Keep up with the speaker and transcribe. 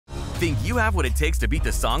Think you have what it takes to beat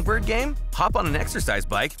the Songbird game? Hop on an exercise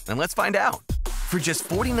bike and let's find out. For just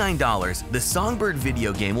 $49, the Songbird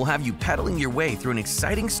video game will have you pedaling your way through an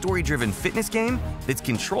exciting story-driven fitness game that's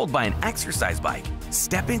controlled by an exercise bike.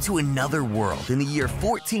 Step into another world in the year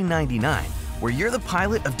 1499, where you're the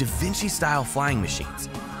pilot of Vinci-style flying machines.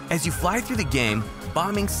 As you fly through the game,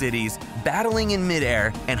 bombing cities, battling in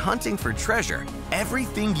midair, and hunting for treasure,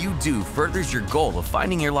 everything you do furthers your goal of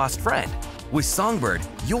finding your lost friend. With Songbird,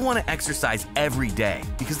 you'll want to exercise every day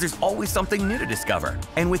because there's always something new to discover.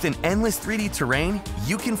 And with an endless 3D terrain,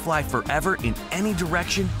 you can fly forever in any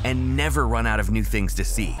direction and never run out of new things to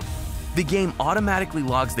see. The game automatically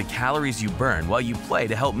logs the calories you burn while you play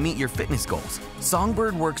to help meet your fitness goals.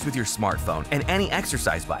 Songbird works with your smartphone and any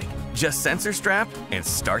exercise bike. Just sensor strap and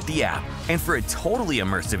start the app. And for a totally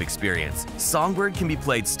immersive experience, Songbird can be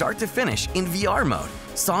played start to finish in VR mode.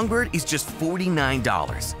 Songbird is just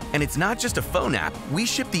 $49. And it's not just a phone app, we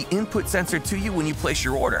ship the input sensor to you when you place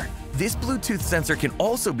your order. This Bluetooth sensor can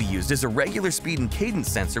also be used as a regular speed and cadence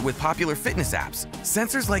sensor with popular fitness apps.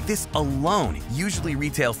 Sensors like this alone usually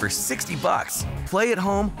retail for $60. Play at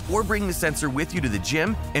home or bring the sensor with you to the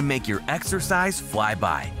gym and make your exercise fly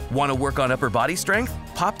by. Want to work on upper body strength?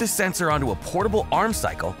 Pop the sensor onto a portable arm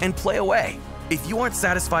cycle and play away. If you aren't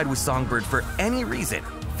satisfied with Songbird for any reason,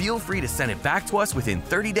 feel free to send it back to us within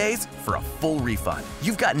 30 days for a full refund.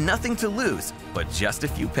 You've got nothing to lose, but just a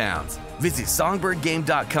few pounds. Visit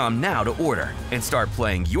songbirdgame.com now to order and start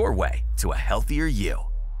playing your way to a healthier you.